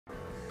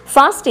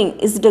Fasting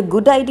is it a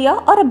good idea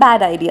or a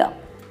bad idea?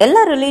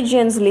 எல்லா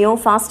ரிலீஜியன்ஸ்லேயும்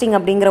fasting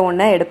அப்படிங்கிற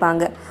ஒன்றை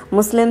எடுப்பாங்க.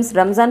 முஸ்லிம்ஸ்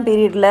ரம்ஜான்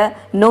பீரியடில்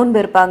நோன்பு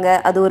இருப்பாங்க,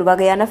 அது ஒரு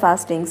வகையான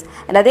ஃபாஸ்டிங்ஸ்.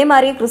 அண்ட் அதே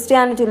மாதிரி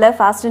கிறிஸ்டியானிட்டியில்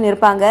ஃபாஸ்டிங்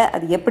இருப்பாங்க,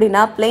 அது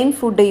எப்படின்னா பிளெயின்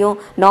ஃபுட்டையும்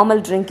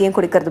நார்மல் ட்ரிங்கையும்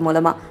குடிக்கிறது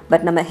மூலமாக.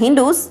 பட் நம்ம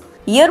ஹிந்துஸ்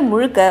இயர்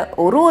முழுக்க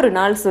ஒரு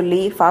நாள்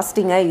சொல்லி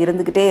ஃபாஸ்டிங்கை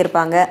இருந்துக்கிட்டே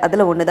இருப்பாங்க.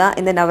 அதில் ஒன்று தான்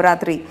இந்த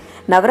நவராத்திரி.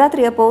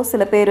 நவராத்திரி அப்போது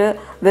சில பேர்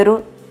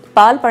வெறும்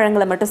பால்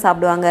பழங்களை மட்டும்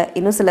சாப்பிடுவாங்க,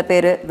 இன்னும் சில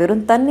பேர்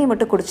வெறும் தண்ணி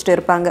மட்டும் குடிச்சிட்டு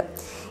இருப்பாங்க.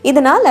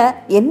 இதனால்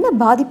என்ன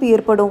பாதிப்பு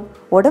ஏற்படும்?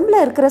 உடம்புல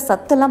இருக்கிற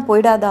சத்தெல்லாம்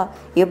போயிடாதா?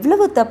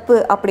 எவ்வளவு தப்பு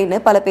அப்படின்னு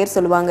பல பேர்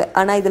சொல்லுவாங்க.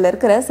 ஆனால் இதில்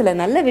இருக்கிற சில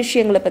நல்ல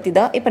விஷயங்களை பற்றி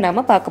தான் இப்போ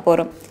நம்ம பார்க்க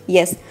போகிறோம்.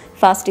 எஸ்,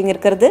 ஃபாஸ்டிங்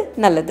இருக்கிறது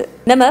நல்லது.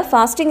 நம்ம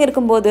ஃபாஸ்டிங்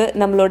இருக்கும்போது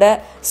நம்மளோட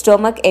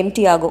ஸ்டொமக்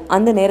எம்டி ஆகும்.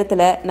 அந்த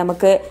நேரத்தில்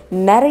நமக்கு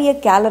நிறைய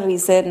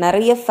கேலரிஸு,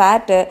 நிறைய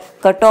ஃபேட்டு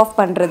கட் ஆஃப்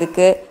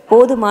பண்ணுறதுக்கு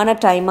போதுமான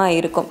டைமாக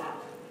இருக்கும்.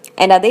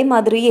 அண்ட் அதே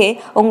மாதிரியே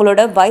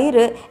உங்களோட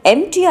வயிறு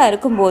எம்டியாக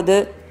இருக்கும்போது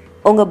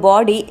உங்கள்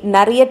பாடி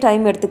நிறைய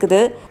டைம் எடுத்துக்குது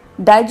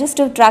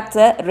டைஜஸ்டிவ்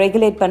ட்ராக்ட்ஸை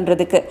ரெகுலேட்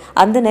பண்ணுறதுக்கு.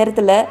 அந்த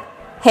நேரத்தில்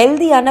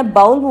ஹெல்தியான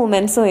பவுல்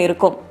மூமெண்ட்ஸும்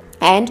இருக்கும்.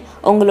 அண்ட்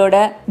உங்களோட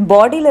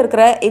பாடியில்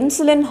இருக்கிற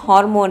இன்சுலின்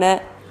ஹார்மோனை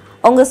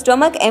உங்கள்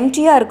ஸ்டொமக்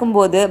எம்டியாக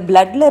இருக்கும்போது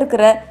பிளட்டில்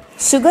இருக்கிற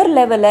சுகர்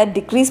லெவலை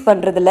டிக்ரீஸ்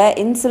பண்ணுறதுல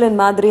இன்சுலின்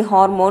மாதிரி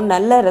ஹார்மோன்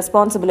நல்ல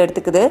ரெஸ்பான்சிபிள்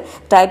எடுத்துக்குது.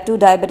 டைப்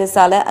 2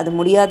 டயபெட்டிஸால் அது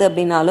முடியாது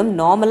அப்படின்னாலும்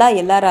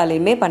நார்மலாக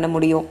எல்லாராலையுமே பண்ண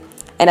முடியும்.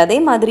 அண்ட் அதே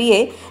மாதிரியே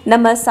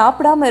நம்ம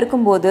சாப்பிடாமல்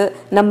இருக்கும்போது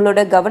நம்மளோட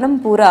கவனம்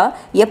பூரா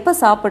எப்போ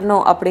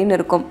சாப்பிடணும் அப்படின்னு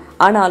இருக்கும்.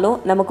 ஆனாலும்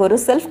நமக்கு ஒரு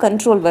செல்ஃப்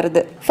கண்ட்ரோல்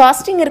வருது.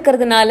 ஃபாஸ்டிங்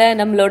இருக்கிறதுனால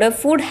நம்மளோட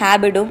ஃபுட்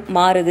ஹேபிட்டும்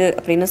மாறுது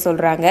அப்படின்னு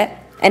சொல்கிறாங்க.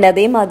 அண்ட்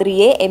அதே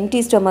மாதிரியே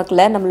எம்டி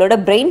ஸ்டொமக்கில் நம்மளோட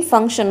பிரெயின்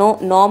ஃபங்க்ஷனும்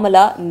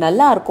நார்மலாக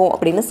நல்லா இருக்கும்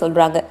அப்படின்னு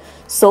சொல்கிறாங்க.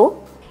 ஸோ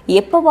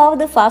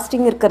எப்போவாவது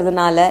ஃபாஸ்டிங்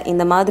இருக்கிறதுனால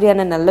இந்த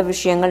மாதிரியான நல்ல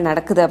விஷயங்கள்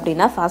நடக்குது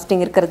அப்படின்னா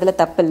ஃபாஸ்டிங் இருக்கிறதுல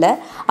தப்பு இல்லை.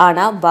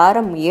 ஆனால்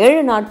வாரம் 7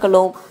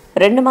 நாட்களும்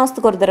 2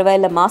 மாதத்துக்கு ஒரு தடவை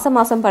இல்லை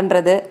மாதம்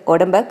பண்ணுறது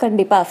உடம்பை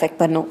கண்டிப்பாக அஃபெக்ட்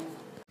பண்ணும்.